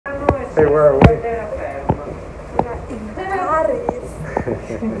Hey, where are we? In Paris.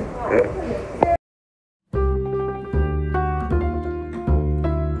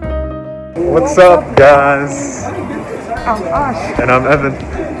 What's up, guys? I'm Ash. And I'm Evan.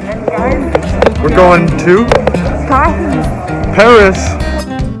 And guys, We're going to Paris. Paris.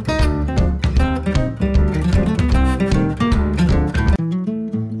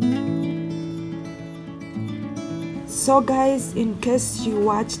 So guys, in case you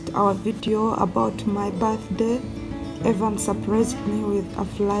watched our video about my birthday, Evan surprised me with a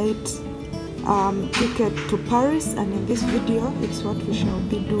flight ticket to Paris, and in this video it's what we shall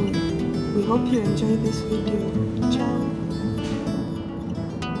be doing. We hope you enjoy this video. Ciao.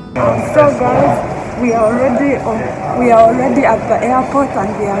 So guys, we are already at the airport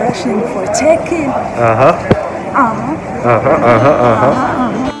and we are rushing for check-in.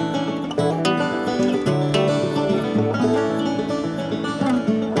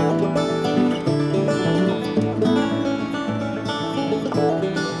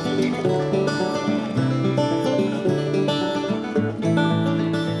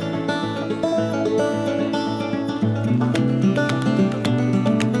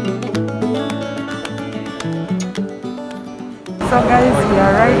 So guys, we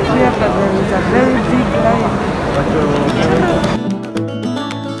are right here, but there is a very big line.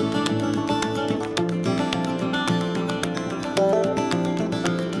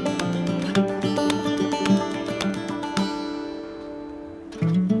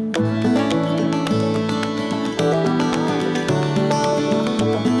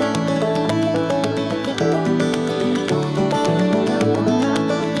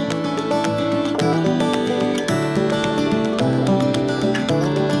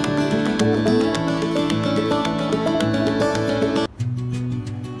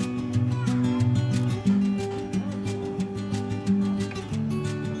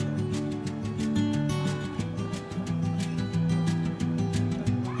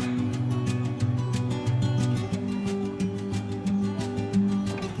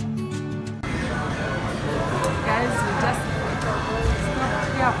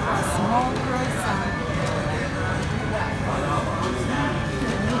 For a small croissant.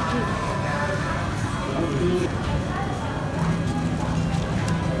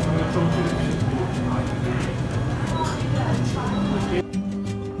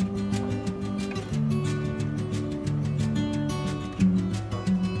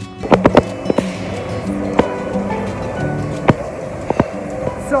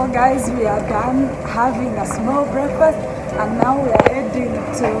 So guys, we are done having a small breakfast and now we are heading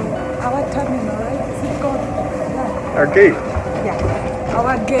to our terminal, right? Is it called? Yeah. Our gate. Yeah,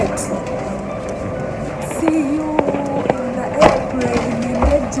 our gate. See you in the airplane in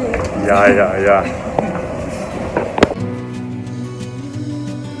the jet. Yeah.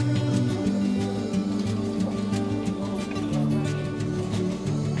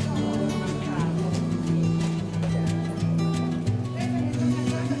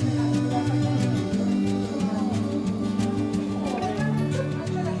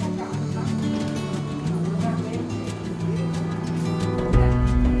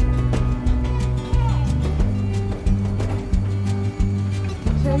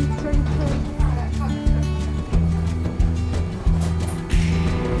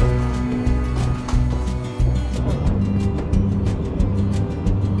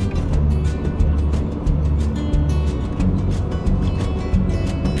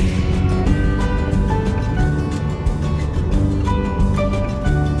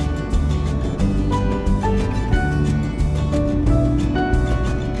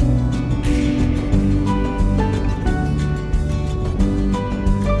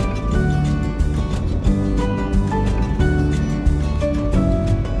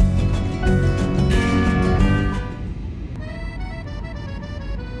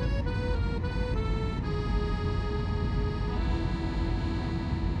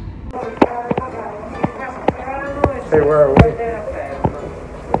 Hey, where are we?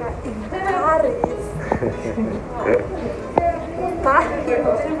 In Paris.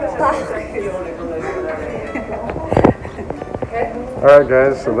 Alright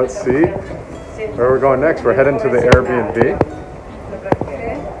guys, so let's see where we're going next. We're heading to the Airbnb.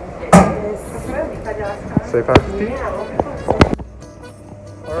 Say parti.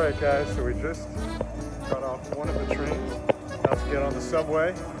 Alright guys, so we just got off one of the trains. Now to get on the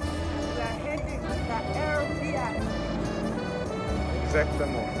subway. We are heading to the Airbnb.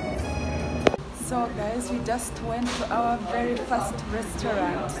 Exactement. So guys, we just went to our very first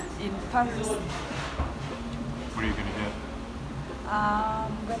restaurant in Paris. What are you gonna get?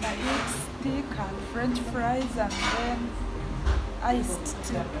 I'm gonna eat steak and French fries and then iced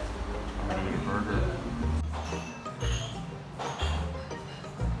tea. Mini burger.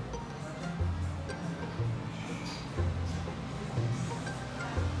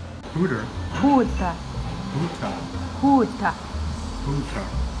 Hooter. Huta. Huta. Huta. Huta.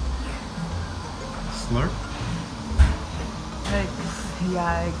 Slurp.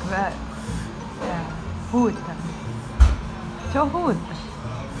 Yeah, exact. Yeah. Huta. So huta.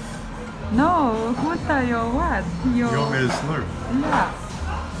 No, huta your what? You want me to slurp? Yeah.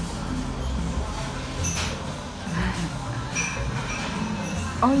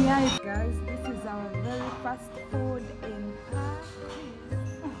 Oh yeah, guys, this is our very first food in Paris.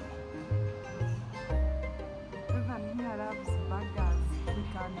 Even here loves burgers. We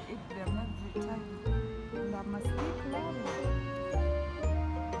can eat them every time. And I must eat love.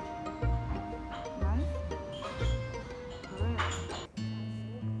 Nice. Great.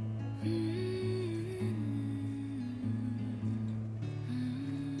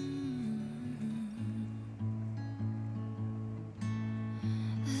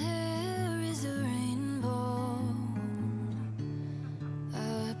 There is a rainbow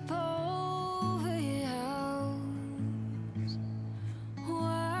up over your house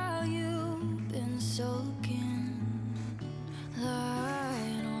while you've been soaking,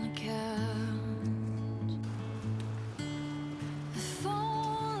 lying on the couch. If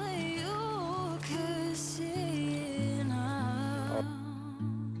only you could see now.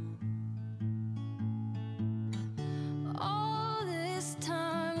 All this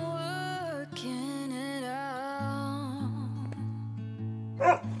time working it out.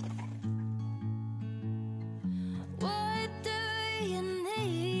 What do you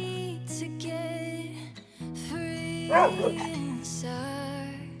need to get free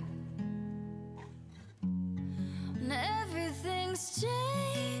inside? When everything's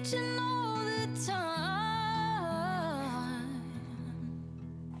changing all the time.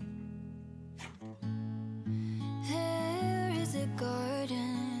 There is a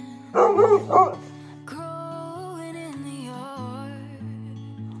garden